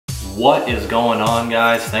What is going on,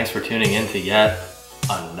 guys? Thanks for tuning in to yet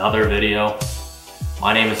another video.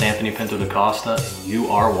 My name is Anthony Pinto da Costa and you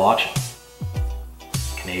are watching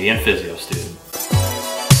Canadian Physio Student.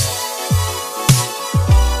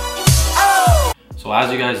 So as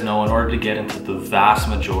you guys know, in order to get into the vast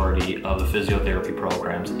majority of the physiotherapy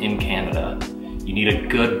programs in Canada, you need a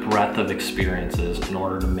good breadth of experiences in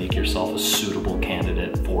order to make yourself a suitable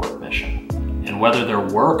candidate for admission. And whether they're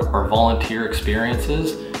work or volunteer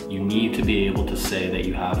experiences, you need to be able to say that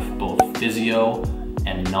you have both physio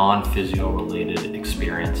and non-physio related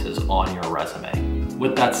experiences on your resume.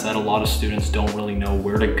 With that said, a lot of students don't really know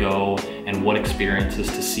where to go and what experiences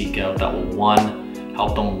to seek out that will, one,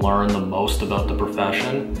 help them learn the most about the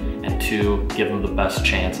profession, and two, give them the best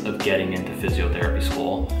chance of getting into physiotherapy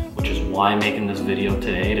school, which is why I'm making this video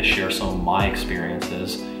today, to share some of my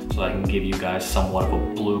experiences so I can give you guys somewhat of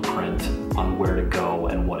a blueprint on where to go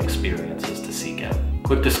and what experiences to seek out.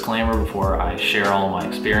 Quick disclaimer before I share all my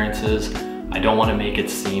experiences, I don't want to make it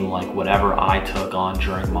seem like whatever I took on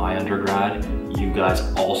during my undergrad, you guys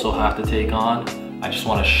also have to take on. I just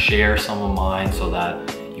want to share some of mine so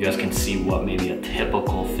that you guys can see what maybe a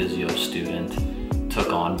typical physio student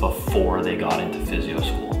took on before they got into physio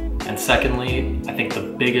school. And secondly, I think the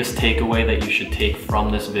biggest takeaway that you should take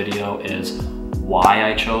from this video is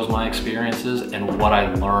why I chose my experiences and what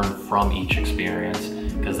I learned from each experience,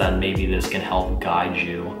 because then maybe this can help guide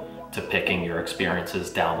you to picking your experiences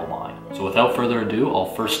down the line. So without further ado,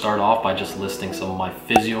 I'll first start off by just listing some of my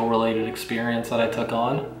physio-related experience that I took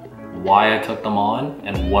on, why I took them on,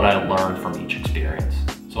 and what I learned from each experience.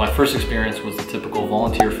 So my first experience was the typical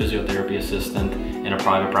volunteer physiotherapy assistant in a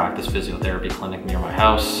private practice physiotherapy clinic near my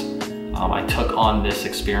house. I took on this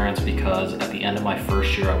experience because at the end of my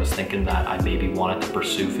first year, I was thinking that I maybe wanted to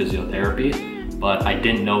pursue physiotherapy, but I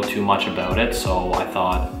didn't know too much about it. So I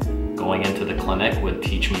thought going into the clinic would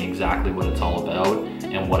teach me exactly what it's all about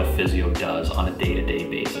and what a physio does on a day-to-day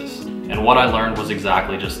basis. And what I learned was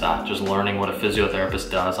exactly just that, just learning what a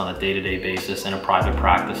physiotherapist does on a day-to-day basis in a private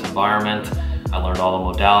practice environment. I learned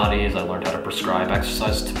all the modalities, I learned how to prescribe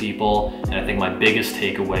exercises to people, and I think my biggest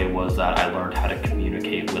takeaway was that I learned how to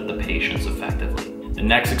communicate with the patients effectively. The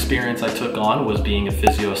next experience I took on was being a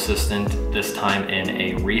physio assistant, this time in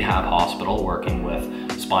a rehab hospital working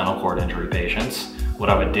with spinal cord injury patients. What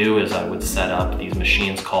I would do is I would set up these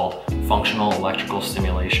machines called functional electrical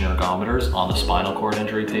stimulation ergometers on the spinal cord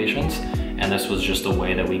injury patients, and this was just a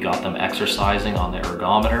way that we got them exercising on the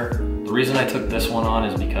ergometer. The reason I took this one on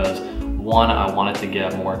is because one, I wanted to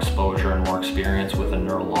get more exposure and more experience with a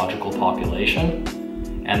neurological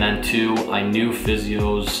population. And then two, I knew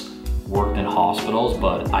physios worked in hospitals,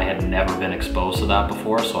 but I had never been exposed to that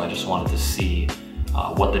before. So I just wanted to see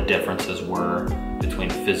what the differences were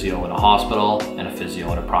between a physio in a hospital and a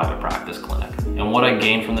physio in a private practice clinic. And what I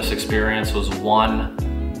gained from this experience was, one,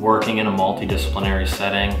 working in a multidisciplinary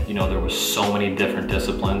setting. You know, there were so many different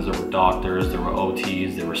disciplines. There were doctors, there were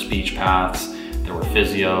OTs, there were speech paths, there were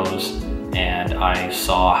physios, and I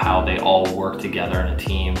saw how they all work together in a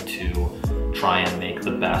team to try and make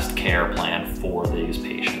the best care plan for these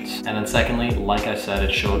patients. And then secondly, like I said,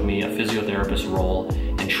 it showed me a physiotherapist's role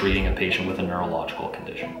in treating a patient with a neurological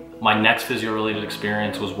condition. My next physio-related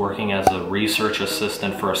experience was working as a research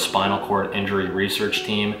assistant for a spinal cord injury research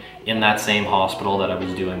team in that same hospital that I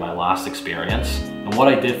was doing my last experience. And what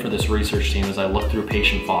I did for this research team is I looked through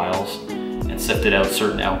patient files and sifted out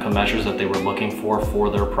certain outcome measures that they were looking for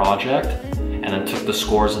their project, and then took the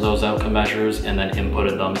scores of those outcome measures and then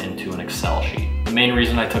inputted them into an Excel sheet. The main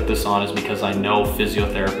reason I took this on is because I know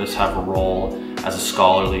physiotherapists have a role as a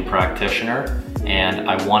scholarly practitioner, and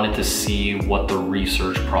I wanted to see what the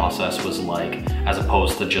research process was like as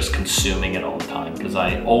opposed to just consuming it all the time, because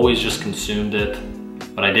I always just consumed it,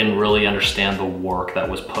 but I didn't really understand the work that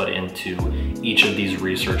was put into each of these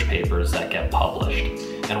research papers that get published.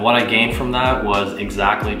 And what I gained from that was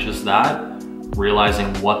exactly just that,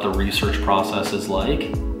 realizing what the research process is like.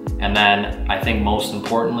 And then I think most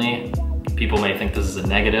importantly, people may think this is a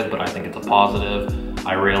negative, but I think it's a positive.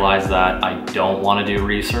 I realized that I don't want to do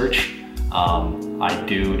research. I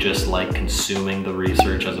do just like consuming the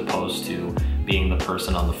research as opposed to being the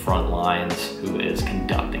person on the front lines who is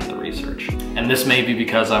conducting the research. And this may be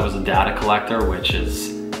because I was a data collector, which is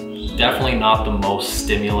definitely not the most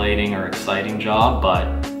stimulating or exciting job,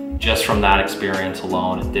 but just from that experience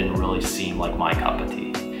alone, it didn't really seem like my cup of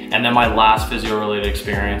tea. And then my last physio-related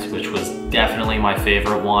experience, which was definitely my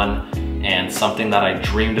favorite one and something that I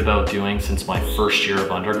dreamed about doing since my first year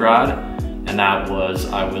of undergrad, and that was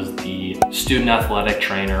I was the student athletic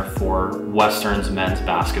trainer for Western's men's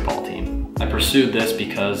basketball team. I pursued this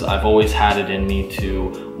because I've always had it in me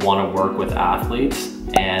to want to work with athletes,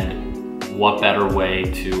 And what better way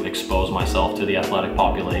to expose myself to the athletic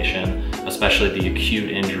population, especially the acute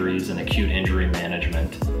injuries and acute injury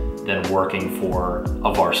management, than working for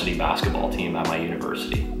a varsity basketball team at my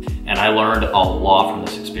university. And I learned a lot from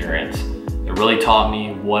this experience. It really taught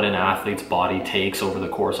me what an athlete's body takes over the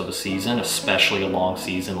course of a season, especially a long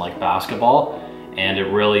season like basketball. And it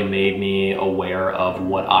really made me aware of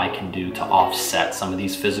what I can do to offset some of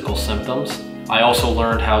these physical symptoms. I also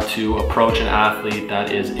learned how to approach an athlete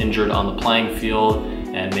that is injured on the playing field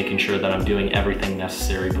and making sure that I'm doing everything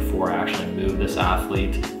necessary before I actually move this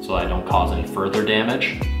athlete so I don't cause any further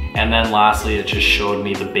damage. And then lastly, it just showed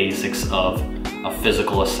me the basics of a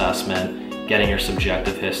physical assessment, getting your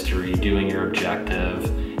subjective history, doing your objective,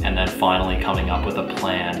 and then finally coming up with a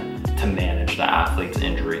plan to manage the athlete's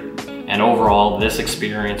injury. And overall, this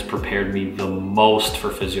experience prepared me the most for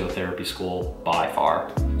physiotherapy school by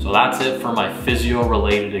far. So that's it for my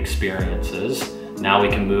physio-related experiences. Now we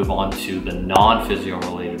can move on to the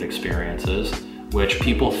non-physio-related experiences, which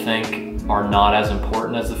people think are not as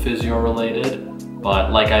important as the physio-related,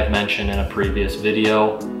 but like I've mentioned in a previous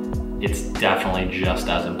video, it's definitely just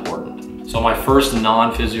as important. So my first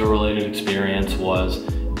non-physio-related experience was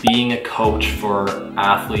being a coach for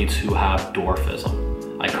athletes who have dwarfism.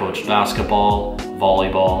 I coached basketball,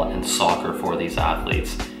 volleyball, and soccer for these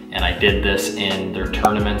athletes. And I did this in their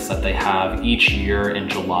tournaments that they have each year in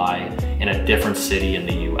July in a different city in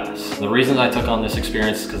the US. The reason I took on this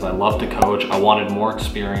experience is because I love to coach. I wanted more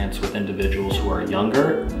experience with individuals who are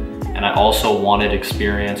younger. And I also wanted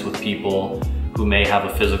experience with people who may have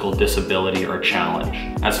a physical disability or challenge.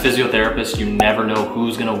 As physiotherapists, you never know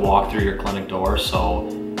who's gonna walk through your clinic door, so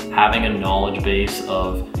having a knowledge base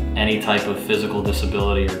of any type of physical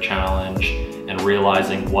disability or challenge and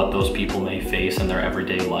realizing what those people may face in their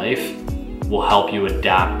everyday life will help you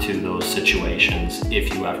adapt to those situations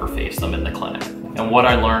if you ever face them in the clinic. And what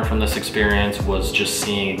I learned from this experience was just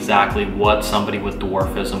seeing exactly what somebody with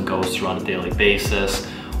dwarfism goes through on a daily basis,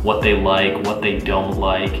 what they like, what they don't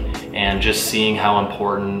like, and just seeing how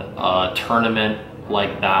important a tournament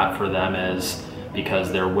like that for them is,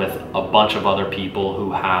 because they're with a bunch of other people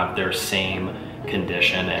who have their same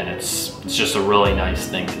condition, and it's just a really nice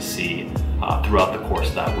thing to see throughout the course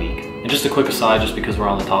of that week. And just a quick aside, just because we're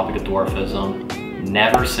on the topic of dwarfism,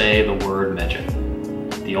 never say the word midget.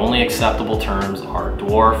 The only acceptable terms are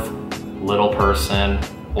dwarf, little person,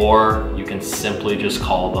 or you can simply just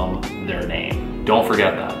call them their name. Don't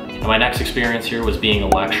forget that. And my next experience here was being a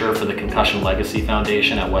lecturer for the Concussion Legacy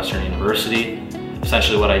Foundation at Western University.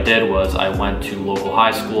 Essentially what I did was I went to local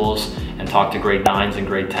high schools and talked to grade 9s and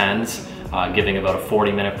grade 10s, giving about a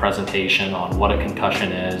 40-minute presentation on what a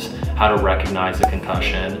concussion is, how to recognize a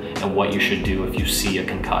concussion, and what you should do if you see a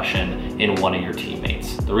concussion in one of your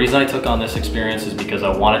teammates. The reason I took on this experience is because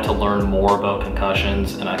I wanted to learn more about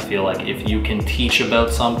concussions, and I feel like if you can teach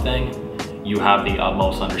about something, you have the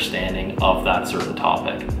utmost understanding of that certain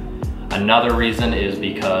topic. Another reason is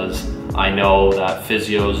because I know that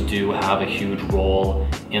physios do have a huge role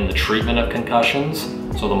in the treatment of concussions.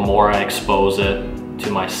 So the more I expose it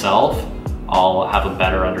to myself, I'll have a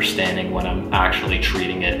better understanding when I'm actually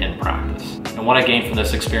treating it in practice. And what I gained from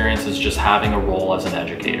this experience is just having a role as an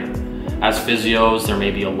educator. As physios, there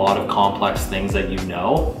may be a lot of complex things that you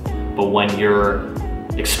know, but when you're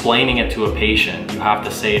explaining it to a patient, you have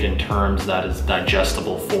to say it in terms that is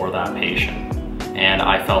digestible for that patient. And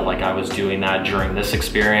I felt like I was doing that during this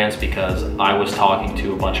experience because I was talking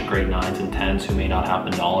to a bunch of grade 9s and 10s who may not have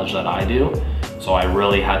the knowledge that I do. So I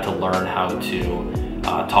really had to learn how to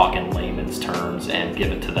talk in layman's terms and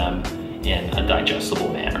give it to them in a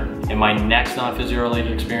digestible manner. And my next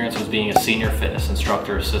non-physio-related experience was being a senior fitness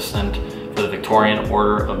instructor assistant for the Victorian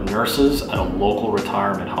Order of Nurses at a local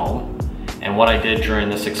retirement home. And what I did during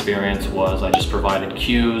this experience was I just provided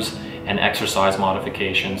cues and exercise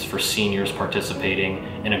modifications for seniors participating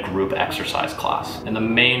in a group exercise class. And the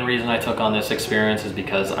main reason I took on this experience is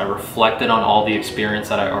because I reflected on all the experience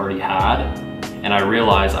that I already had, and I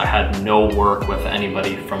realized I had no work with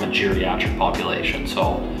anybody from a geriatric population.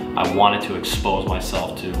 So I wanted to expose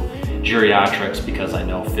myself to geriatrics because I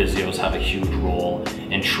know physios have a huge role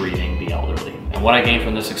in treating the elderly. And what I gained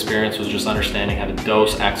from this experience was just understanding how to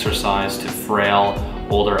dose exercise to frail,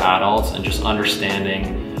 older adults, and just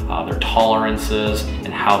understanding their tolerances and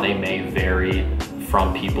how they may vary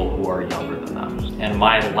from people who are younger than them. And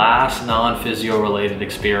my last non-physio-related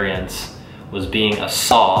experience was being a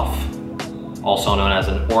SOF, also known as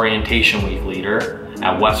an orientation week leader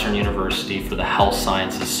at Western University for the health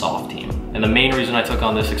sciences SOF team. And the main reason I took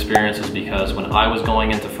on this experience is because when I was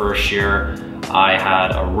going into first year, I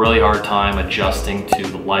had a really hard time adjusting to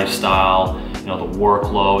the lifestyle, the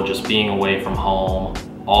workload, just being away from home,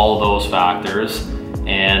 all of those factors.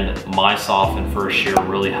 And my soften first year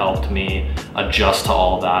really helped me adjust to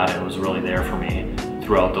all that and was really there for me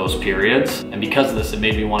throughout those periods. And because of this, it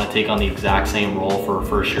made me want to take on the exact same role for a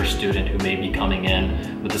first year student who may be coming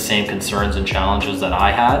in with the same concerns and challenges that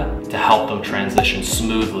I had, to help them transition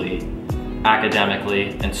smoothly,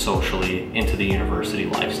 academically and socially, into the university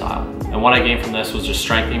lifestyle. And what I gained from this was just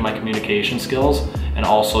strengthening my communication skills, and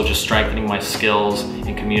also just strengthening my skills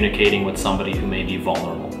in communicating with somebody who may be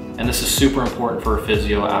vulnerable. And this is super important for a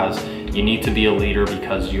physio, as you need to be a leader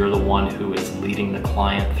because you're the one who is leading the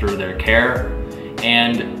client through their care.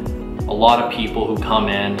 And a lot of people who come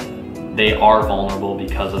in, they are vulnerable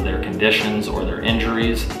because of their conditions or their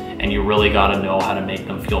injuries, and you really got to know how to make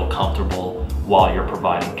them feel comfortable while you're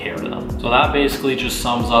providing care to them. So that basically just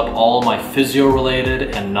sums up all of my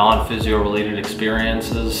physio-related and non-physio-related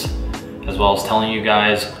experiences, as well as telling you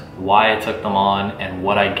guys why I took them on and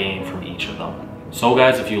what I gained from each of them. So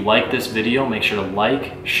guys, if you like this video, make sure to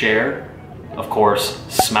like, share, of course,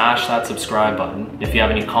 smash that subscribe button. If you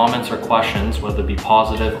have any comments or questions, whether it be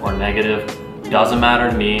positive or negative, doesn't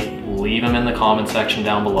matter to me, leave them in the comment section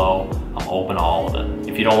down below. I'm open to all of it.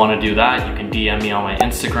 If you don't want to do that, you can DM me on my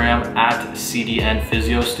Instagram at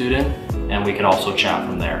CDNPhysioStudent, and we could also chat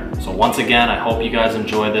from there. So once again, I hope you guys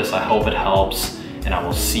enjoyed this. I hope it helps, and I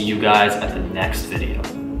will see you guys at the next video.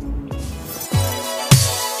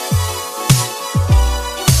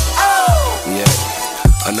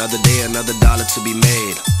 Another day, another dollar to be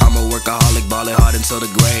made. I'm a workaholic, ballin' hard until the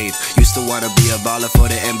grave. Used to wanna be a baller for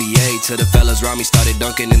the NBA, till the fellas around me started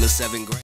dunking in the 7th grade.